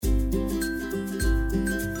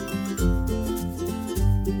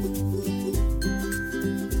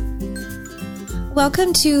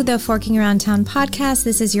Welcome to the Forking Around Town podcast.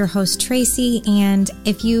 This is your host, Tracy. And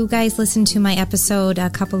if you guys listened to my episode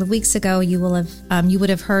a couple of weeks ago, you would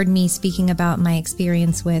have heard me speaking about my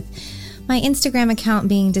experience with my Instagram account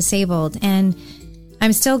being disabled. And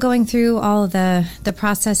I'm still going through all of the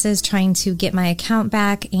processes trying to get my account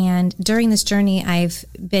back. And during this journey, I've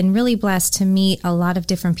been really blessed to meet a lot of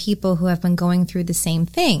different people who have been going through the same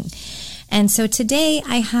thing. And so today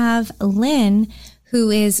I have Lynn, who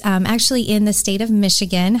is actually in the state of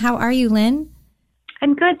Michigan. How are you, Lynn?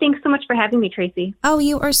 I'm good. Thanks so much for having me, Tracy. Oh,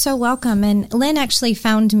 you are so welcome. And Lynn actually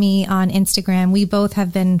found me on Instagram. We both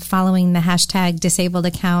have been following the hashtag disabled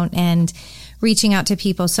account and reaching out to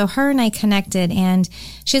people. So her and I connected, and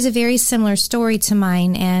she has a very similar story to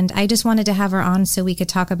mine. And I just wanted to have her on so we could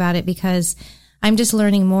talk about it, because I'm just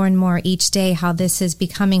learning more and more each day how this is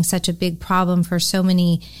becoming such a big problem for so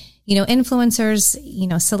many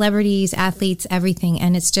influencers, celebrities, athletes, everything.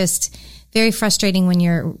 And it's just very frustrating when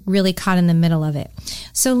you're really caught in the middle of it.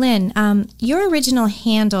 So Lynn, your original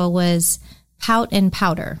handle was Pout and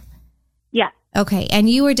Powder. Yeah. Okay. And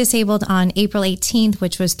you were disabled on April 18th,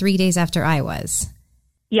 which was 3 days after I was.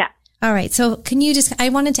 Yeah. All right. So I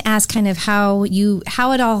wanted to ask kind of how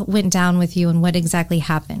it all went down with you and what exactly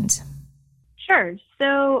happened. Sure.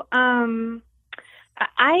 So,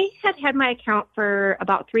 I had my account for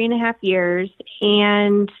about 3.5 years,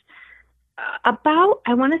 and I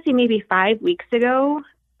want to say maybe 5 weeks ago,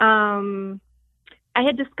 I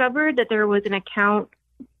had discovered that there was an account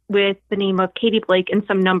with the name of Katie Blake and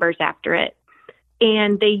some numbers after it.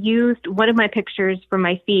 And they used one of my pictures from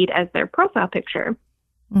my feed as their profile picture.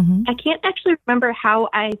 Mm-hmm. I can't actually remember how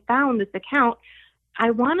I found this account. I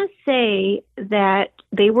want to say that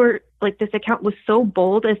this account was so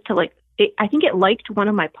bold as to I think it liked one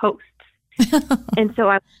of my posts. And so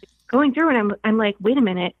I was going through and I'm like, wait a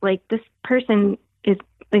minute, this person is,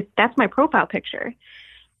 that's my profile picture.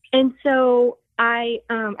 And so I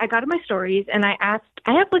got in my stories and I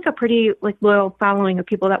have a pretty loyal following of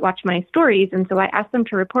people that watch my stories. And so I asked them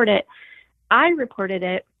to report it. I reported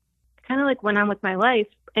it, kind of went on with my life.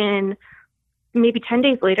 And maybe 10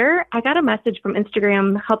 days later, I got a message from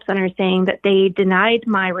Instagram Help Center saying that they denied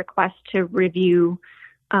my request to review,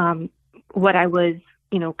 what I was,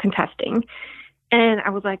 contesting. And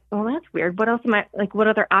I was like, well, that's weird. What else what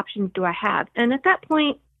other options do I have? And at that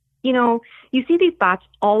point, you see these bots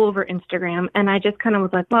all over Instagram. And I just kind of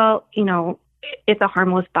was like, well, it's a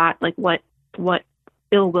harmless bot. What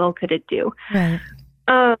ill will could it do? Right.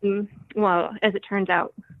 Well, as it turns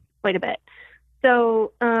out, quite a bit.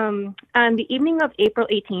 So on the evening of April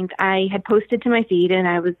 18th, I had posted to my feed and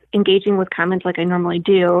I was engaging with comments like I normally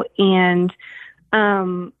do. And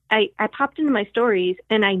I popped into my stories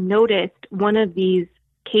and I noticed one of these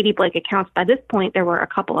Katie Blake accounts. By this point, there were a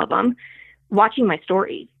couple of them watching my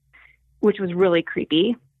stories, which was really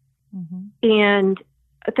creepy. Mm-hmm. And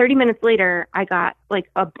 30 minutes later, I got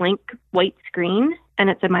a blank white screen and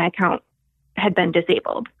it said my account had been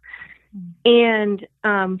disabled. Mm-hmm. And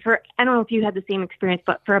I don't know if you had the same experience,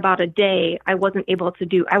 but for about a day, I wasn't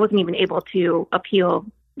even able to appeal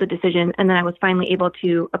the decision. And then I was finally able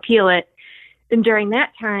to appeal it. And during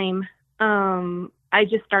that time, I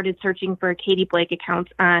just started searching for Katie Blake accounts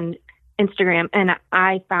on Instagram, and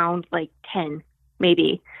I found 10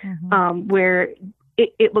 maybe, mm-hmm. Where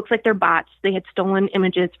it looks like they're bots. They had stolen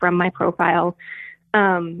images from my profile.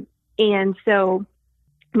 And so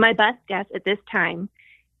my best guess at this time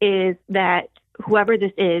is that whoever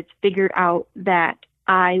this is figured out that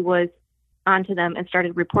I was onto them and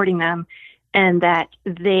started reporting them, and that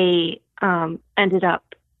they ended up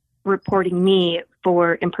reporting me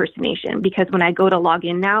for impersonation, because when I go to log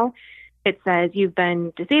in now, it says you've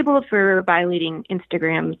been disabled for violating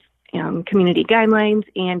Instagram's community guidelines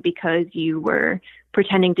and because you were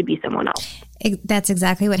pretending to be someone else. That's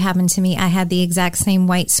exactly what happened to me. I had the exact same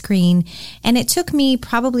white screen, and it took me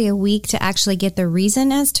probably a week to actually get the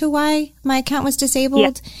reason as to why my account was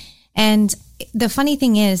disabled. Yeah. And the funny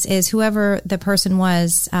thing is whoever the person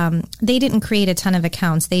was, they didn't create a ton of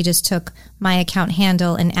accounts. They just took my account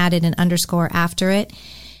handle and added an underscore after it.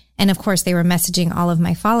 And of course, they were messaging all of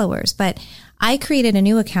my followers. But I created a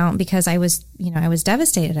new account because I was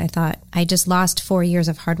devastated. I thought, I just lost 4 years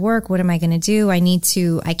of hard work. What am I going to do? I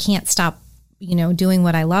can't stop, doing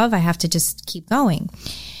what I love. I have to just keep going.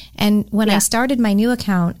 And when I started my new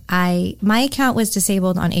account, my account was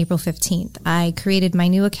disabled on April 15th. I created my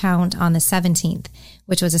new account on the 17th,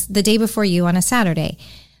 which was the day before you on a Saturday.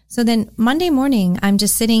 So then Monday morning, I'm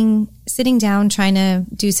just sitting down trying to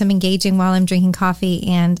do some engaging while I'm drinking coffee.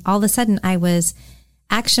 And all of a sudden I was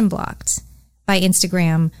action blocked by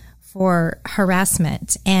Instagram for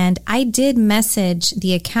harassment. And I did message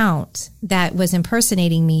the account that was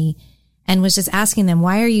impersonating me and was just asking them,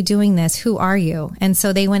 why are you doing this? Who are you? And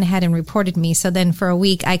so they went ahead and reported me. So then for a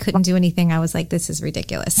week, I couldn't do anything. I was like, this is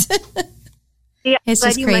ridiculous. Yeah, it's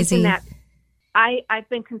just crazy. That. I've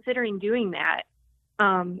been considering doing that.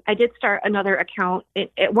 I did start another account.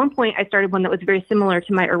 At one point, I started one that was very similar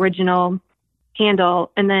to my original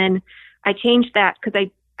handle. And then I changed that because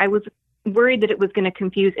I was worried that it was going to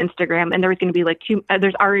confuse Instagram, and there was going to be like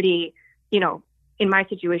there's already, in my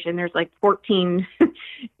situation, there's like 14,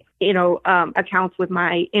 accounts with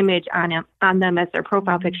my image on them as their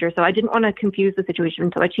profile picture. So I didn't want to confuse the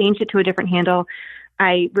situation. So I changed it to a different handle.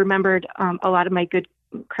 I remembered a lot of my good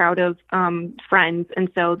crowd of friends.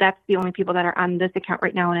 And so that's the only people that are on this account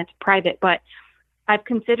right now, and it's private. But I've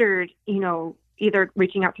considered, either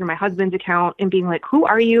reaching out through my husband's account and being like, who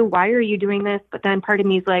are you? Why are you doing this? But then part of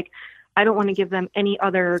me is like, I don't want to give them any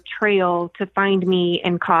other trail to find me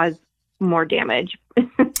and cause more damage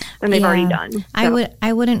than they've already done. So.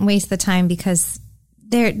 I wouldn't waste the time because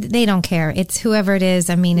they don't care. It's whoever it is.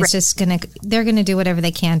 I mean, it's just they're going to do whatever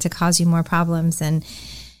they can to cause you more problems. And,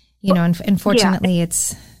 unfortunately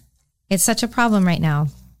it's such a problem right now.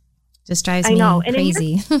 Just drives me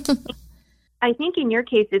crazy. I think in your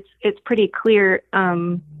case, it's pretty clear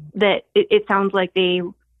that it sounds like they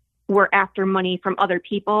were after money from other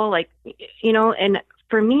people, and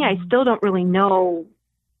for me, I still don't really know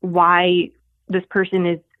why this person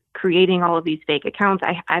is creating all of these fake accounts.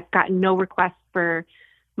 I've gotten no requests for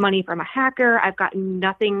money from a hacker. I've gotten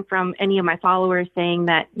nothing from any of my followers saying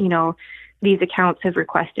that, these accounts have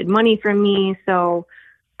requested money from me. So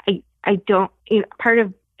I don't, part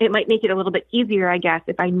of it might make it a little bit easier, I guess,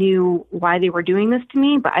 if I knew why they were doing this to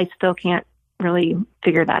me, but I still can't really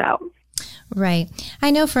figure that out. Right. I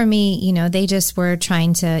know for me, they just were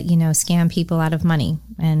trying to, scam people out of money.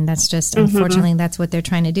 And that's just, unfortunately, that's what they're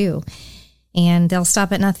trying to do. And they'll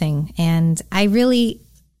stop at nothing. And I really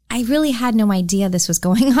had no idea this was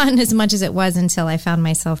going on as much as it was until I found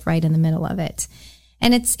myself right in the middle of it.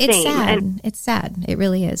 And it's sad. It's sad. It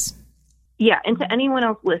really is. Yeah. And to anyone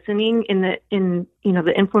else listening in the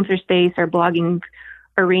influencer space or blogging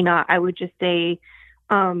arena, I would just say,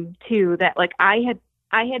 too, that like I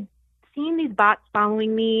had seen these bots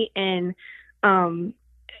following me, and from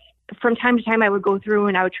time to time I would go through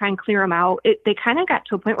and I would try and clear them out. They kind of got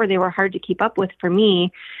to a point where they were hard to keep up with for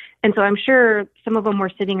me. And so I'm sure some of them were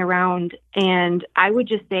sitting around, and I would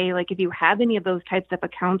just say, like, if you have any of those types of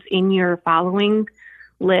accounts in your following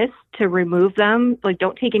list, to remove them. Like,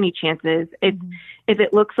 don't take any chances. If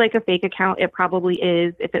it looks like a fake account, it probably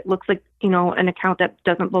is. If it looks like, an account that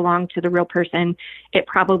doesn't belong to the real person, it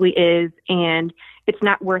probably is. And it's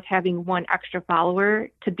not worth having one extra follower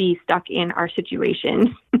to be stuck in our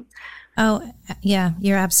situation. Oh, yeah,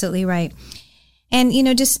 you're absolutely right. And,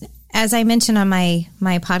 just as I mentioned on my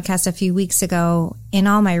podcast a few weeks ago, in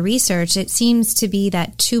all my research, it seems to be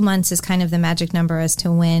that 2 months is kind of the magic number as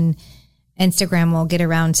to when Instagram will get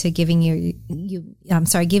around to giving you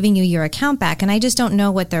your account back. And I just don't know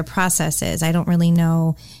what their process is. I don't really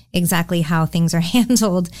know exactly how things are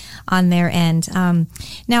handled on their end.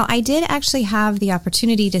 Now, I did actually have the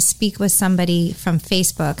opportunity to speak with somebody from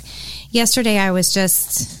Facebook. Yesterday, I was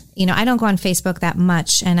just, I don't go on Facebook that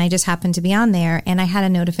much, and I just happened to be on there, and I had a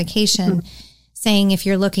notification saying, if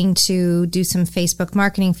you're looking to do some Facebook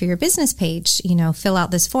marketing for your business page, fill out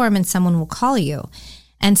this form and someone will call you.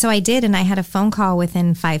 And so I did, and I had a phone call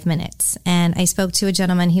within 5 minutes. And I spoke to a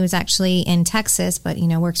gentleman. He was actually in Texas, but,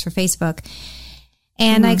 works for Facebook.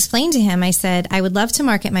 And I explained to him, I said, I would love to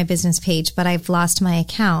market my business page, but I've lost my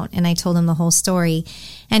account. And I told him the whole story.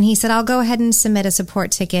 And he said, I'll go ahead and submit a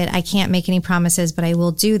support ticket. I can't make any promises, but I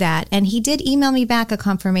will do that. And he did email me back a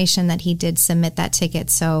confirmation that he did submit that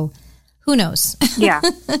ticket. So who knows? Yeah.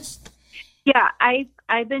 Yeah.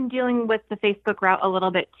 I've been dealing with the Facebook route a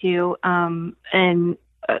little bit too. And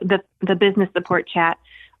the business support chat.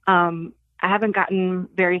 I haven't gotten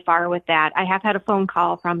very far with that. I have had a phone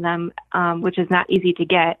call from them, which is not easy to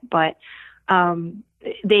get, but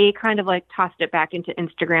they kind of like tossed it back into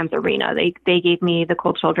Instagram's arena. They gave me the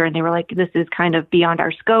cold shoulder, and they were like, this is kind of beyond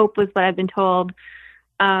our scope, was what I've been told.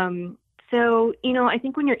 So, I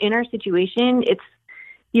think when you're in our situation,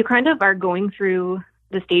 you kind of are going through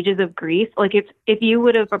the stages of grief. Like if you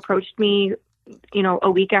would have approached me, a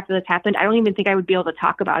week after this happened, I don't even think I would be able to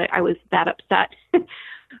talk about it. I was that upset.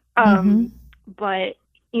 But,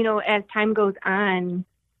 as time goes on,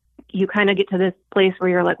 you kind of get to this place where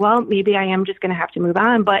you're like, well, maybe I am just going to have to move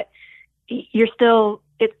on, but you're still,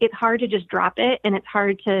 it's hard to just drop it, and it's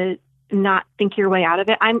hard to not think your way out of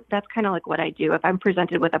it. That's kind of like what I do. If I'm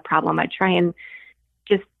presented with a problem, I try and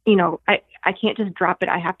just, I can't just drop it.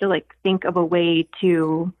 I have to like think of a way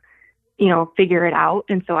to, figure it out.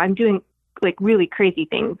 And so I'm doing like really crazy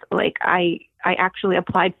things. Like I actually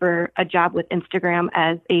applied for a job with Instagram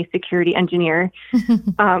as a security engineer,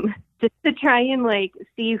 just to try and like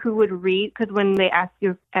see who would read. Cause when they ask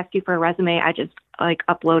you for a resume, I just like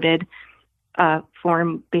uploaded a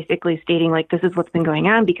form basically stating like, this is what's been going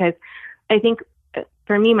on. Because I think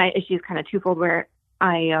for me, my issue is kind of twofold where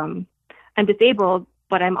I'm disabled,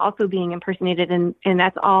 but I'm also being impersonated, and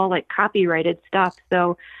that's all like copyrighted stuff.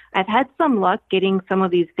 So I've had some luck getting some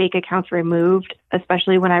of these fake accounts removed,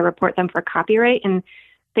 especially when I report them for copyright. And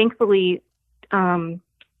thankfully, I'm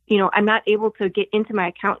not able to get into my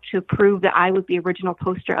account to prove that I was the original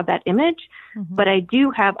poster of that image, but I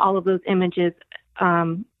do have all of those images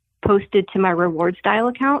posted to my reward style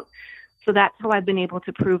account. So that's how I've been able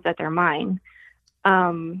to prove that they're mine.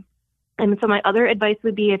 And so my other advice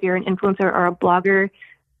would be, if you're an influencer or a blogger,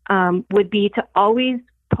 would be to always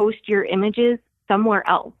post your images somewhere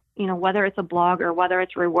else, whether it's a blog or whether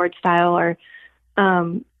it's reward style or,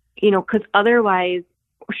 because otherwise,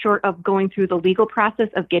 short of going through the legal process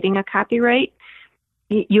of getting a copyright,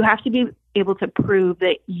 you have to be able to prove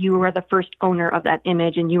that you were the first owner of that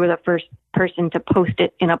image and you were the first person to post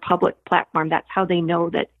it in a public platform. That's how they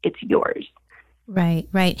know that it's yours. Right,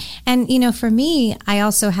 right. And, for me, I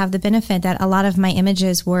also have the benefit that a lot of my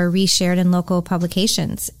images were reshared in local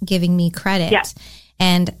publications, giving me credit. Yes.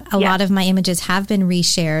 And a lot of my images have been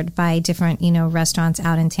reshared by different, restaurants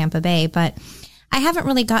out in Tampa Bay. But I haven't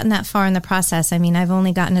really gotten that far in the process. I mean, I've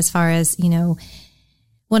only gotten as far as,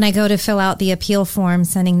 when I go to fill out the appeal form,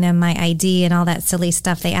 sending them my ID and all that silly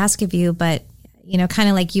stuff they ask of you. But kind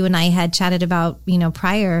of like you and I had chatted about,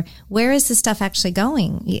 prior, where is this stuff actually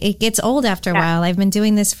going? It gets old after a while. I've been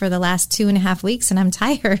doing this for the last 2.5 weeks and I'm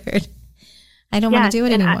tired. I don't want to do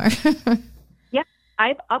it anymore.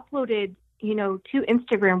 I've uploaded, to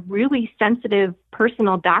Instagram, really sensitive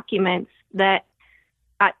personal documents that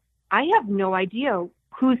I have no idea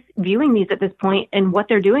who's viewing these at this point and what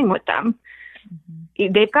they're doing with them.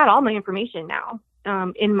 They've got all my information now,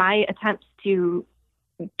 in my attempts to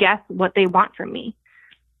guess what they want from me.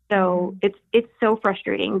 So it's so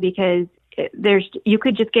frustrating because you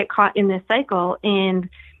could just get caught in this cycle. And,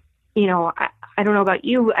 I don't know about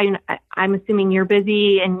you. I'm assuming you're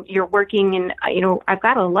busy and you're working and, I've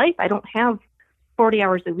got a life. I don't have 40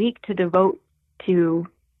 hours a week to devote to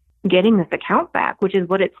getting this account back, which is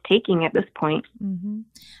what it's taking at this point.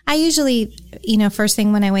 I usually, first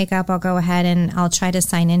thing when I wake up, I'll go ahead and I'll try to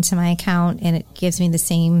sign into my account and it gives me the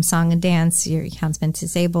same song and dance. Your account's been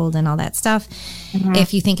disabled and all that stuff.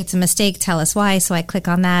 If you think it's a mistake, tell us why. So I click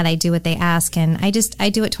on that. I do what they ask and I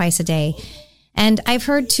do it twice a day. And I've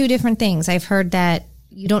heard two different things. I've heard that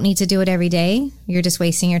you don't need to do it every day. You're just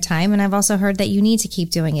wasting your time. And I've also heard that you need to keep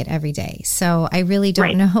doing it every day. So I really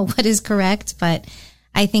don't know what is correct, but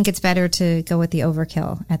I think it's better to go with the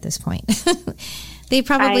overkill at this point. They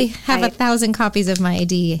probably have 1,000 copies of my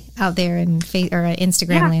ID out there in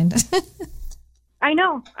Instagram land. I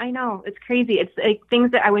know. It's crazy. It's like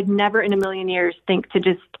things that I would never in a million years think to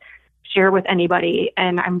just share with anybody.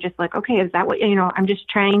 And I'm just like, okay, is that what, I'm just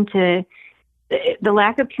trying to, the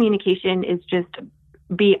lack of communication is just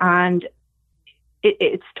beyond,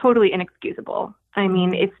 it's totally inexcusable. I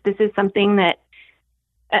mean, this is something that,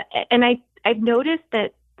 and I've noticed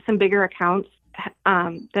that some bigger accounts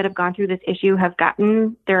that have gone through this issue have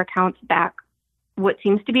gotten their accounts back what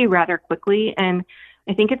seems to be rather quickly. And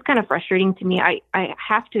I think it's kind of frustrating to me. I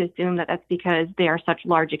have to assume that that's because they are such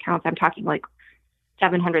large accounts. I'm talking like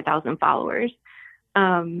 700,000 followers.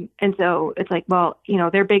 And so it's like, well,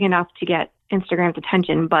 they're big enough to get Instagram's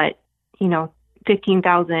attention, but,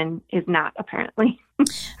 15,000 is not, apparently.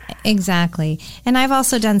 Exactly. And I've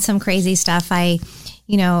also done some crazy stuff. On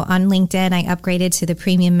LinkedIn, I upgraded to the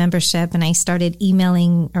premium membership and I started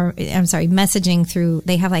messaging through,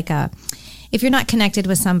 they have if you're not connected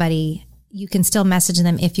with somebody, you can still message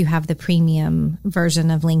them if you have the premium version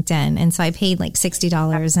of LinkedIn. And so I paid like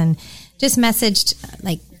 $60 and just messaged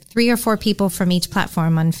like 3 or 4 people from each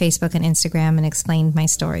platform on Facebook and Instagram and explained my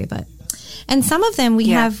story. And some of them we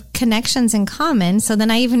have connections in common. So then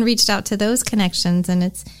I even reached out to those connections and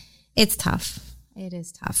it's tough. It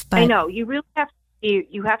is tough. But I know you really have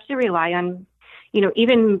to rely on,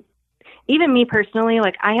 even me personally,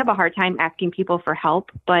 like I have a hard time asking people for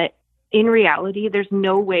help, but in reality, there's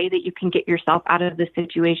no way that you can get yourself out of this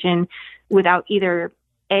situation without either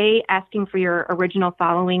A, asking for your original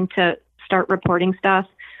following to start reporting stuff,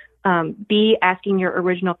 B, asking your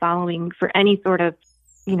original following for any sort of,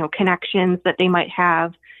 connections that they might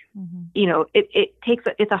have,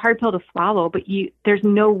 it's a hard pill to swallow, but there's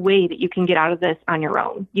no way that you can get out of this on your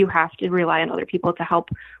own. You have to rely on other people to help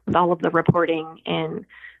with all of the reporting and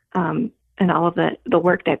all of the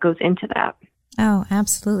work that goes into that. Oh,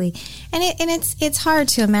 absolutely. And it's hard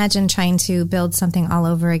to imagine trying to build something all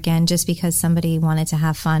over again just because somebody wanted to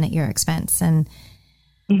have fun at your expense. And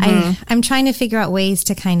I'm trying to figure out ways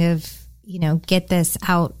to kind of, get this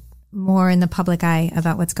out more in the public eye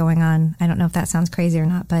about what's going on. I don't know if that sounds crazy or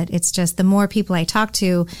not, but it's just the more people I talk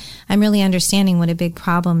to, I'm really understanding what a big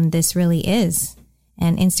problem this really is.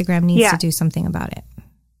 And Instagram needs to do something about it.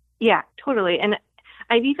 Yeah, totally. And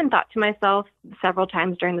I've even thought to myself several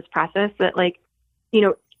times during this process that,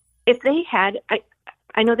 if they had,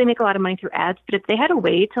 I know they make a lot of money through ads, but if they had a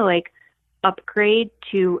way to upgrade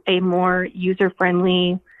to a more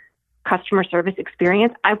user-friendly customer service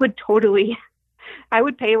experience, I would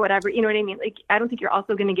pay whatever, you know what I mean? I don't think you're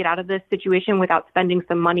also going to get out of this situation without spending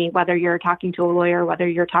some money, whether you're talking to a lawyer, whether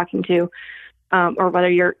you're talking to, or whether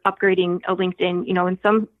you're upgrading a LinkedIn, in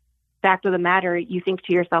some fact of the matter, you think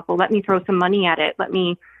to yourself, well, let me throw some money at it. Let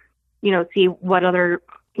me, see what other,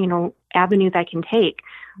 avenues I can take.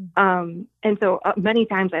 And so many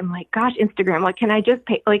times I'm like, gosh, Instagram, can I just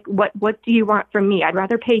pay? What do you want from me? I'd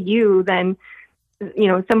rather pay you than,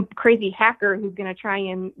 some crazy hacker who's going to try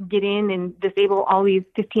and get in and disable all these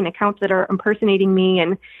 15 accounts that are impersonating me.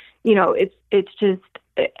 And, it's just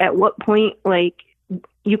at what point,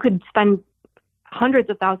 you could spend hundreds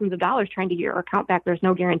of thousands of dollars trying to get your account back. There's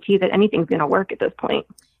no guarantee that anything's going to work at this point.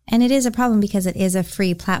 And it is a problem because it is a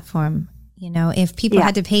free platform. If people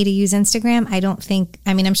had to pay to use Instagram,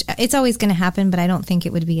 it's always going to happen, but I don't think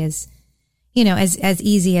it would be as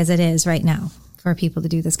easy as it is right now for people to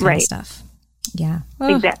do this kind of stuff. Yeah.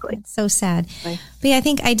 Oh, exactly. It's so sad. Right. But yeah, I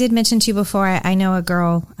think I did mention to you before, I know a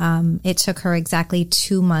girl, it took her exactly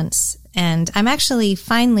 2 months. And I'm actually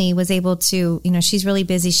finally was able to, she's really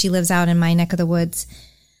busy. She lives out in my neck of the woods.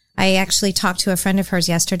 I actually talked to a friend of hers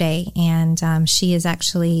yesterday, and she is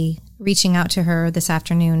actually reaching out to her this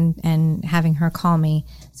afternoon and having her call me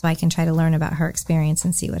so I can try to learn about her experience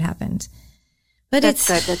and see what happened. But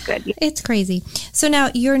That's good. Yeah. It's crazy. So now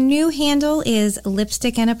your new handle is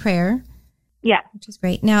Lipstick and a Prayer. Yeah. Which is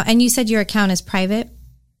great. Now, and you said your account is private?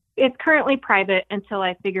 It's currently private until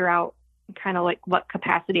I figure out kind of what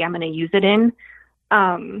capacity I'm going to use it in.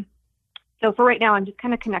 So for right now, I'm just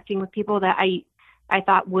kind of connecting with people that I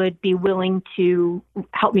thought would be willing to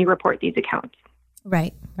help me report these accounts.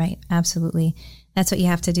 Right. Absolutely. That's what you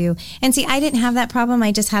have to do. And see, I didn't have that problem.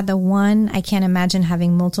 I just had the one. I can't imagine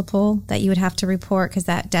having multiple that you would have to report because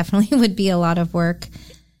that definitely would be a lot of work.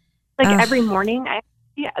 Every morning,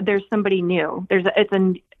 there's somebody new.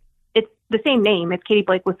 It's the same name. It's Katie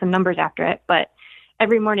Blake with some numbers after it, but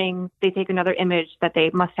every morning they take another image that they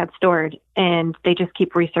must have stored and they just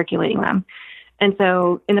keep recirculating them. And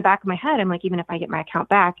so in the back of my head, I'm like, even if I get my account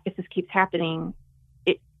back, if this keeps happening,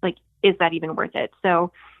 is that even worth it?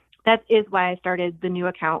 So that is why I started the new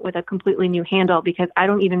account with a completely new handle, because I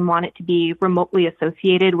don't even want it to be remotely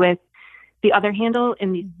associated with the other handle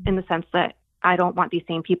in the sense that I don't want these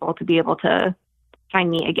same people to be able to find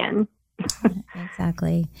me again.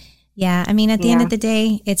 Exactly. Yeah. I mean, at the end of the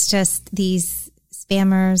day, it's just these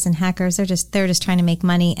spammers and hackers. They're just trying to make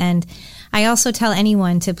money. And I also tell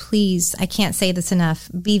anyone to please, I can't say this enough,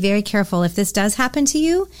 be very careful. If this does happen to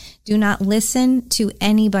you, do not listen to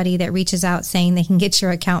anybody that reaches out saying they can get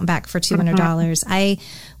your account back for $200. I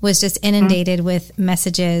was just inundated with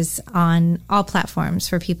messages on all platforms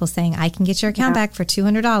for people saying, I can get your account back for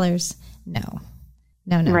 $200. No.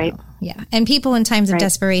 Right. No. Yeah. And people in times of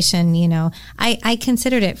desperation, I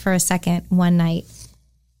considered it for a second one night.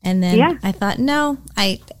 And then I thought, no,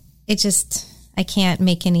 I can't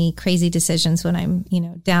make any crazy decisions when I'm,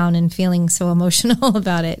 down and feeling so emotional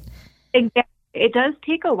about it. Exactly. It does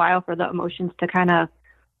take a while for the emotions to kind of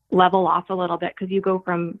level off a little bit, because you go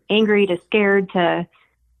from angry to scared to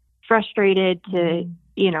frustrated to,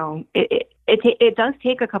 it does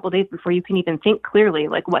take a couple of days before you can even think clearly,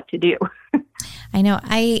 what to do. I know.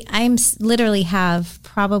 I'm literally have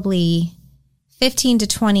probably 15 to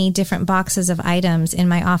 20 different boxes of items in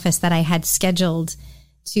my office that I had scheduled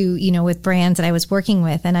to, with brands that I was working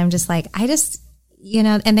with. And I'm just like,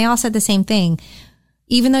 and they all said the same thing.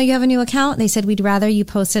 Even though you have a new account, they said, we'd rather you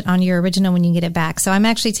post it on your original when you get it back. So I'm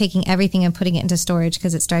actually taking everything and putting it into storage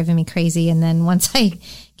because it's driving me crazy. And then once I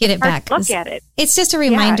get it back, look at it. It's just a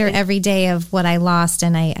reminder every day of what I lost.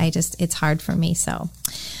 And it's hard for me. So,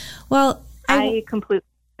 well, I completely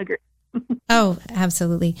agree. Oh,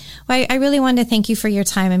 absolutely. Well, I really wanted to thank you for your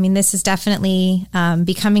time. I mean, this is definitely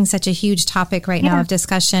becoming such a huge topic right now of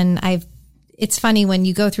discussion. it's funny when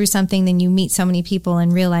you go through something, then you meet so many people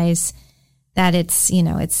and realize that it's, you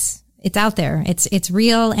know, it's out there. It's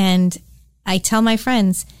real. And I tell my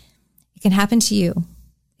friends, it can happen to you.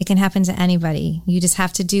 It can happen to anybody. You just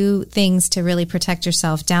have to do things to really protect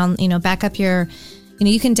yourself. Back up your,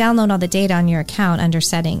 you can download all the data on your account under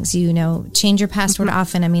settings, change your password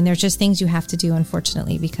often. I mean, there's just things you have to do,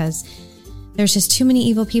 unfortunately, because there's just too many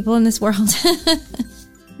evil people in this world.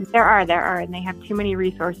 There are, and they have too many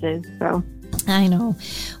resources. So I know.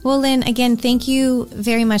 Well, Lynn, again, thank you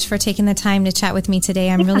very much for taking the time to chat with me today.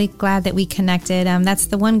 I'm really glad that we connected. That's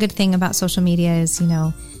the one good thing about social media is,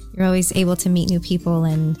 you're always able to meet new people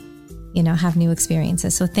and, have new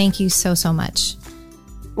experiences. So thank you so, so much.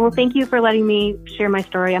 Well, thank you for letting me share my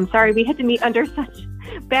story. I'm sorry we had to meet under such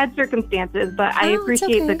bad circumstances, but I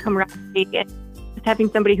appreciate the camaraderie and just having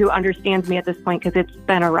somebody who understands me at this point, because it's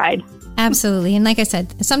been a ride. Absolutely. And like I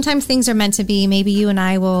said, sometimes things are meant to be. Maybe you and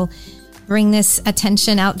I will bring this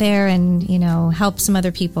attention out there and, help some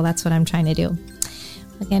other people. That's what I'm trying to do.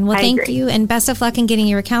 Again, well, thank you and best of luck in getting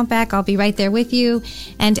your account back. I'll be right there with you.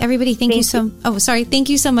 And everybody, thank you so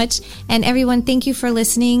much. And everyone, thank you for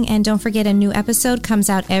listening. And don't forget, a new episode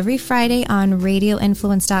comes out every Friday on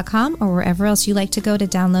radioinfluence.com or wherever else you like to go to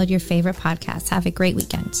download your favorite podcasts. Have a great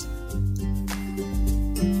weekend.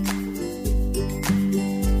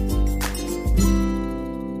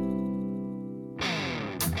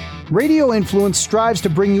 Radio Influence strives to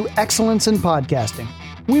bring you excellence in podcasting.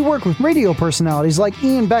 We work with radio personalities like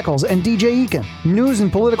Ian Beckles and DJ Eakin, news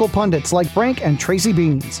and political pundits like Frank and Tracy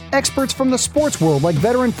Beans, experts from the sports world like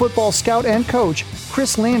veteran football scout and coach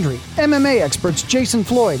Chris Landry, MMA experts Jason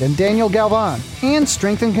Floyd and Daniel Galvan, and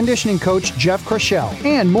strength and conditioning coach Jeff Krashell,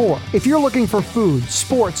 and more. If you're looking for food,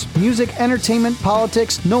 sports, music, entertainment,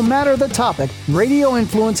 politics, no matter the topic, Radio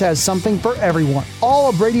Influence has something for everyone. All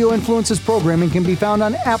of Radio Influence's programming can be found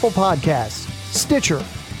on Apple Podcasts, Stitcher,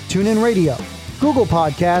 TuneIn Radio, Google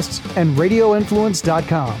Podcasts, and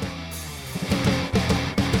RadioInfluence.com.